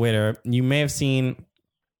Twitter, you may have seen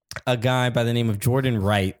a guy by the name of Jordan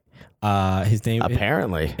Wright. His name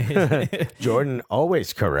apparently Jordan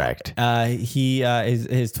always correct.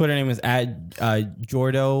 His Twitter name is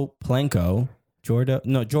 @Jordo Plenko. Jordo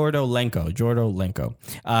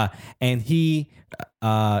Lenko. And he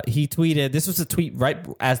tweeted. This was a tweet right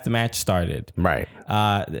as the match started. Right.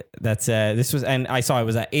 That said, this was, and I saw it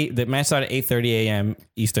was at 8. The match started at 8:30 a.m.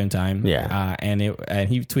 Eastern time. Yeah. And he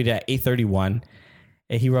tweeted at 8:31.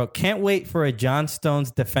 He wrote, "Can't wait for a John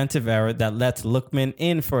Stones defensive error that lets Lookman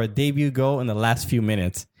in for a debut goal in the last few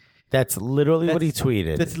minutes." That's literally what he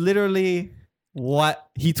tweeted. That's literally what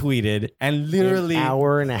he tweeted, and literally an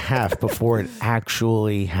hour and a half before it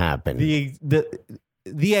actually happened.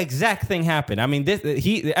 The exact thing happened. I mean,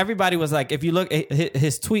 everybody was like, if you look,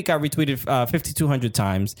 his tweet got retweeted 5,200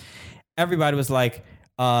 times. Everybody was like,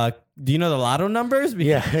 do you know the lotto numbers?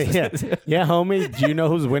 Yeah, homie. Do you know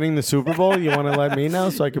who's winning the Super Bowl? You want to let me know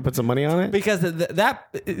so I can put some money on it? Because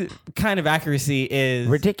that kind of accuracy is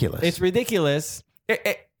ridiculous. It's ridiculous.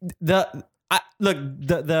 The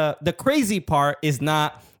the crazy part is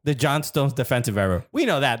not the John Stones defensive error. We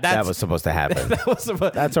know that. That was supposed to happen.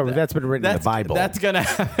 That's been written in the Bible. That's gonna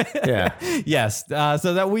happen. Yeah. Yes.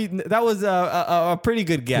 So that was a pretty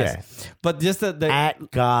good guess. Yeah. But just the at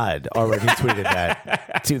God already tweeted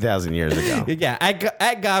that 2,000 years ago. Yeah.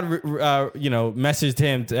 At God,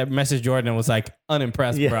 messaged Jordan and was like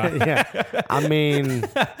unimpressed, bro. Yeah. I mean,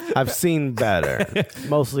 I've seen better.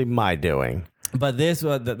 Mostly my doing. But this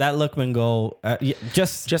was that Lookman goal.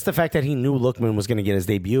 Just the fact that he knew Lookman was going to get his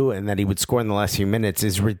debut and that he would score in the last few minutes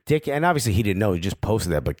is ridiculous. And obviously he didn't know; he just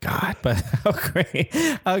posted that. But God, how great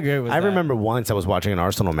was that? I remember once I was watching an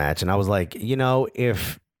Arsenal match and I was like,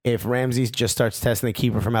 if Ramsey just starts testing the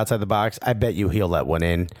keeper from outside the box, I bet you he'll let one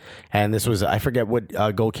in. And this was, I forget what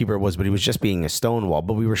goalkeeper it was, but he was just being a stonewall.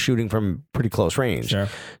 But we were shooting from pretty close range. Sure.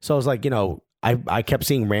 So I was like, I kept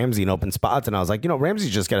seeing Ramsey in open spots, and I was like,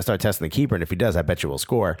 Ramsey's just got to start testing the keeper, and if he does, I bet you will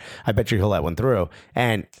score. I bet you he'll let one through.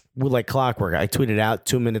 And like clockwork, I tweeted out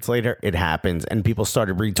 2 minutes later, it happens, and people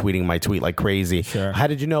started retweeting my tweet like crazy. Sure. How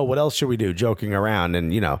did you know? What else should we do? Joking around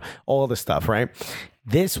and, all this stuff, right?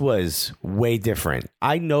 This was way different.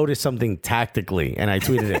 I noticed something tactically, and I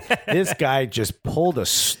tweeted it. This guy just pulled a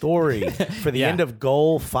story for the end of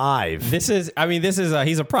goal 5. This is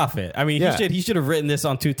he's a prophet. I mean, he should have written this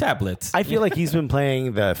on 2 tablets. I feel like he's been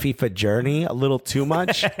playing the FIFA journey a little too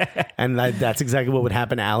much, and that's exactly what would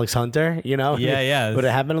happen to Alex Hunter. You know, would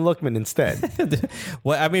have happened to Lookman instead.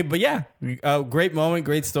 Well, I mean, but yeah, great moment,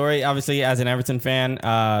 great story. Obviously, as an Everton fan,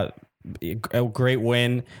 a great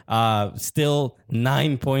win. Still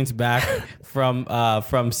 9 points back from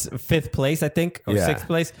 5th place, I think, or 6th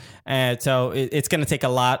place. And so it's going to take a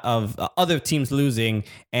lot of other teams losing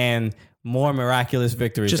and more miraculous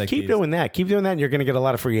victories. Just like keep these. doing that. Keep doing that, and you're going to get a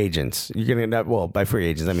lot of free agents. You're going to by free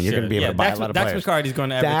agents, I mean you're going to be able to buy a lot of players. Dax McCarty's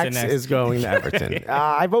going to Everton Dax next. is going to Everton.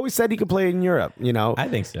 I've always said he could play in Europe. You know, I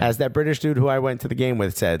think so. As that British dude who I went to the game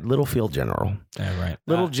with said, little field general. Yeah, right.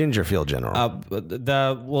 Little ginger field general.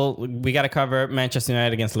 We got to cover Manchester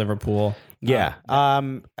United against Liverpool. Yeah.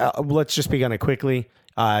 Let's just speak on it quickly.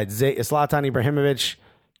 Zlatan Ibrahimovic,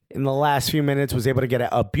 in the last few minutes, was able to get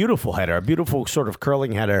a beautiful header, a beautiful sort of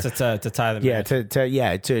curling header To tie the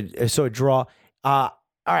match. So a draw.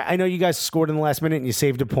 All right, I know you guys scored in the last minute and you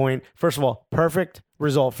saved a point. First of all, perfect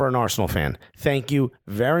result for an Arsenal fan. Thank you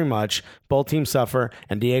very much. Both teams suffer,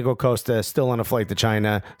 and Diego Costa still on a flight to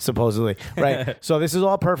China, supposedly. Right? So this is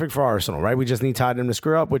all perfect for Arsenal, right? We just need Tottenham to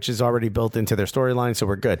screw up, which is already built into their storyline, so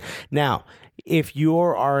we're good. Now, if you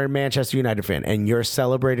are a Manchester United fan and you're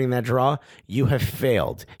celebrating that draw, you have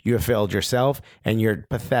failed. You have failed yourself, and you're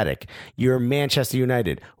pathetic. You're Manchester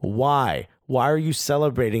United. Why? Why are you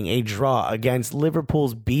celebrating a draw against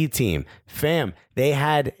Liverpool's B team? Fam, they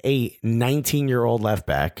had a 19-year-old left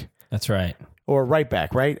back. That's right. Or right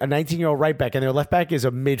back, right? A 19-year-old right back, and their left back is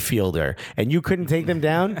a midfielder, and you couldn't take them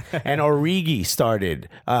down. And Origi started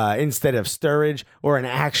instead of Sturridge or an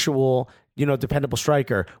actual, dependable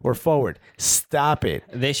striker or forward. Stop it.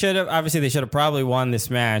 They should have probably won this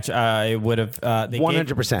match. It would have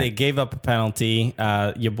 100%. They gave up a penalty.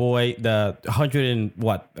 Your boy, the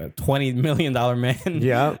 $120 million man.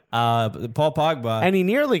 Yeah. Paul Pogba. And he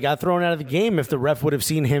nearly got thrown out of the game if the ref would have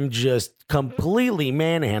seen him just completely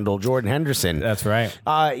manhandle Jordan Henderson. That's right.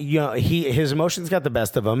 His emotions got the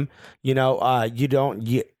best of him.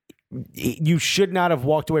 You should not have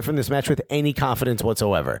walked away from this match with any confidence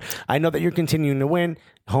whatsoever. I know that you're continuing to win.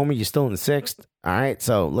 Homie, you're still in 6th. All right,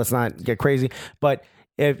 so let's not get crazy. But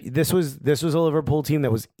if this was a Liverpool team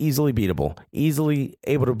that was easily beatable, easily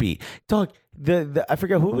able to beat. Dog, I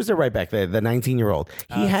forget who was the right back, the 19-year-old.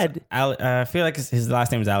 He had. I feel like his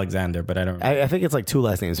last name is Alexander, but I don't remember. I think it's like 2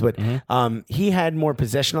 last names, but he had more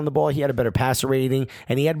possession on the ball. He had a better passer rating,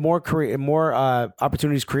 and he had more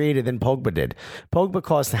opportunities created than Pogba did. Pogba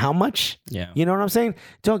cost how much? Yeah, you know what I'm saying,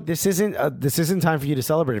 Doug. This isn't time for you to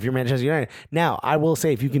celebrate if you're Manchester United. Now, I will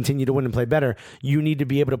say, if you continue to win and play better, you need to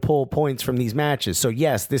be able to pull points from these matches. So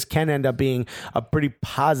yes, this can end up being a pretty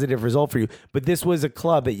positive result for you. But this was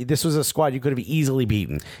this was a squad you could have easily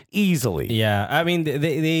beaten. Easily. Yeah. I mean,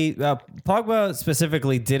 Pogba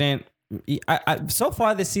specifically didn't. So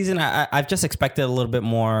far this season, I've just expected a little bit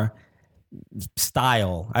more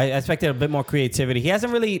style. I expected a bit more creativity. He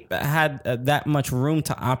hasn't really had that much room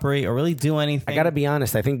to operate or really do anything. I got to be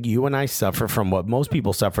honest. I think you and I suffer from what most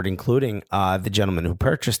people suffered, including the gentleman who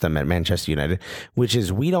purchased them at Manchester United, which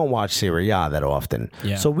is we don't watch Serie A that often.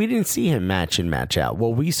 Yeah. So we didn't see him match in, match out.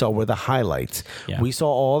 What we saw were the highlights. Yeah. We saw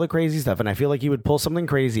all the crazy stuff, and I feel like he would pull something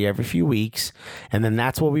crazy every few weeks, and then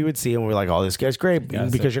that's what we would see, and we're like, oh, this guy's great.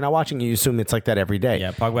 Because you're not watching, you assume it's like that every day.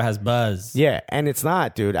 Yeah, Pogba has buzz. Yeah, and it's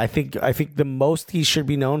not, dude. I think the most he should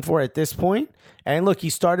be known for at this point, and look, he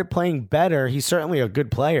started playing better. He's certainly a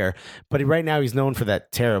good player, but right now he's known for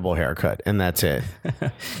that terrible haircut, and that's it.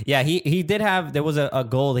 Yeah, he did have. There was a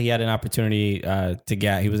goal that he had an opportunity to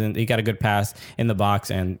get. He got a good pass in the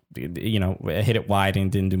box, and hit it wide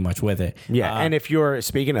and didn't do much with it. Yeah, and if you're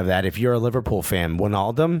speaking of that, if you're a Liverpool fan,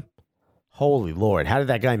 Wijnaldum. Holy Lord, how did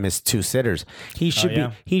that guy miss 2 sitters? He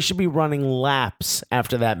should be running laps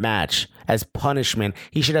after that match as punishment.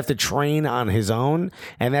 He should have to train on his own,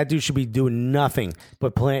 and that dude should be doing nothing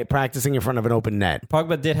but practicing in front of an open net.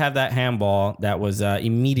 Pogba did have that handball that was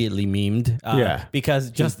immediately memed. Because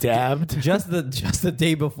just dabbed. just the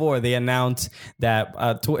day before they announced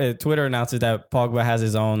that Twitter announces that Pogba has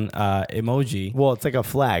his own emoji. Well, it's like a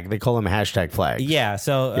flag. They call him a hashtag flag. Yeah.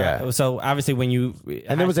 So so obviously when you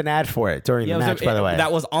there was an ad for it during the match, by the way.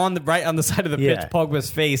 That was right on the side of the pitch, Pogba's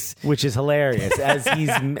face, which is hilarious as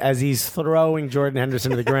he's throwing Jordan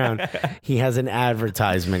Henderson to the ground, he has an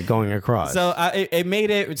advertisement going across. So it made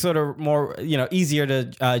it sort of more, easier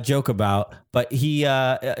to joke about. But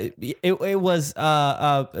it was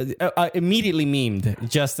immediately memed.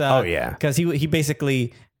 Just because he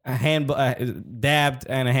basically dabbed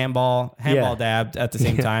and a handball dabbed at the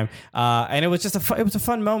same time, and it was just it was a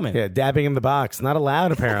fun moment. Yeah, dabbing in the box, not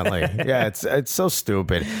allowed apparently. Yeah, it's so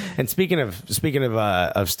stupid. And speaking of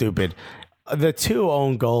stupid, the 2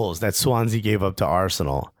 own goals that Swansea gave up to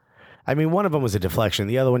Arsenal. I mean, one of them was a deflection.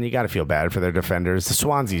 The other one, you got to feel bad for their defenders. The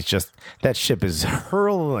Swansea's just, that ship is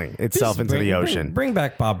hurling itself into the ocean. Bring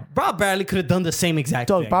back Bob. Bob Bradley could have done the same exact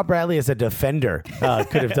thing. Bob Bradley as a defender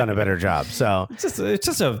could have done a better job. So it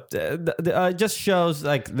just shows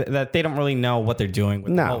that they don't really know what they're doing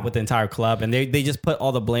with the entire club, and they just put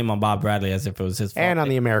all the blame on Bob Bradley as if it was his fault. And on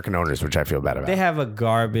the American owners, which I feel bad about. They have a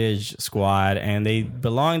garbage squad, and they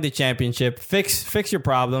belong in the championship. Fix your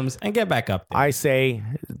problems and get back up there. I say,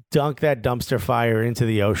 dunk that dumpster fire into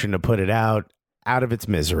the ocean to put it out of its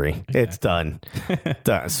misery. Exactly. It's done.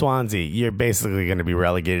 Done. Swansea, you're basically going to be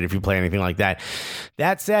relegated if you play anything like that.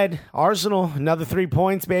 That said, Arsenal, another 3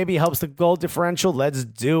 points, baby, helps the goal differential. Let's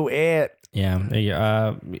do it.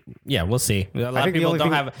 Yeah, we'll see. A lot of people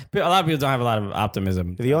don't have a lot of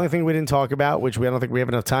optimism. The only thing we didn't talk about, which I don't think we have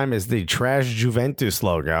enough time, is the trash Juventus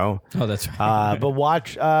logo. Oh, that's right. But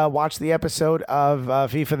watch the episode of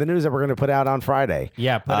FIFA the News that we're going to put out on Friday.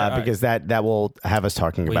 Yeah, because that will have us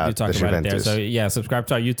talking about the Juventus. So yeah, subscribe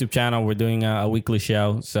to our YouTube channel. We're doing a weekly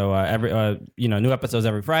show, so every new episodes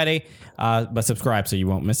every Friday. But subscribe so you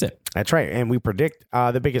won't miss it. That's right, and we predict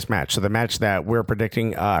the biggest match. So the match that we're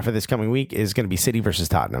predicting for this coming week is going to be City versus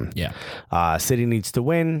Tottenham. Yeah, City needs to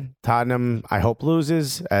win. Tottenham, I hope,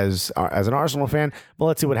 loses as an Arsenal fan. But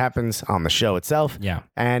let's see what happens on the show itself. Yeah,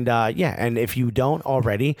 and and if you don't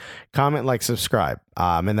already, comment, like, subscribe.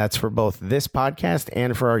 And that's for both this podcast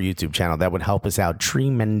and for our YouTube channel. That would help us out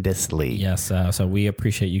tremendously. Yes, so we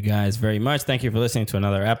appreciate you guys very much. Thank you for listening to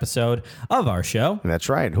another episode of our show. That's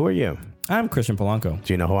right. Who are you? I'm Christian Polanco.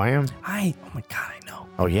 Do you know who I am? Oh my God, I know.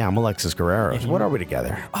 Oh, yeah, I'm Alexis Guerrero. What are we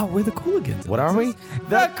together? Oh, we're the Cooligans. What are we?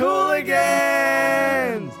 The Cooligans!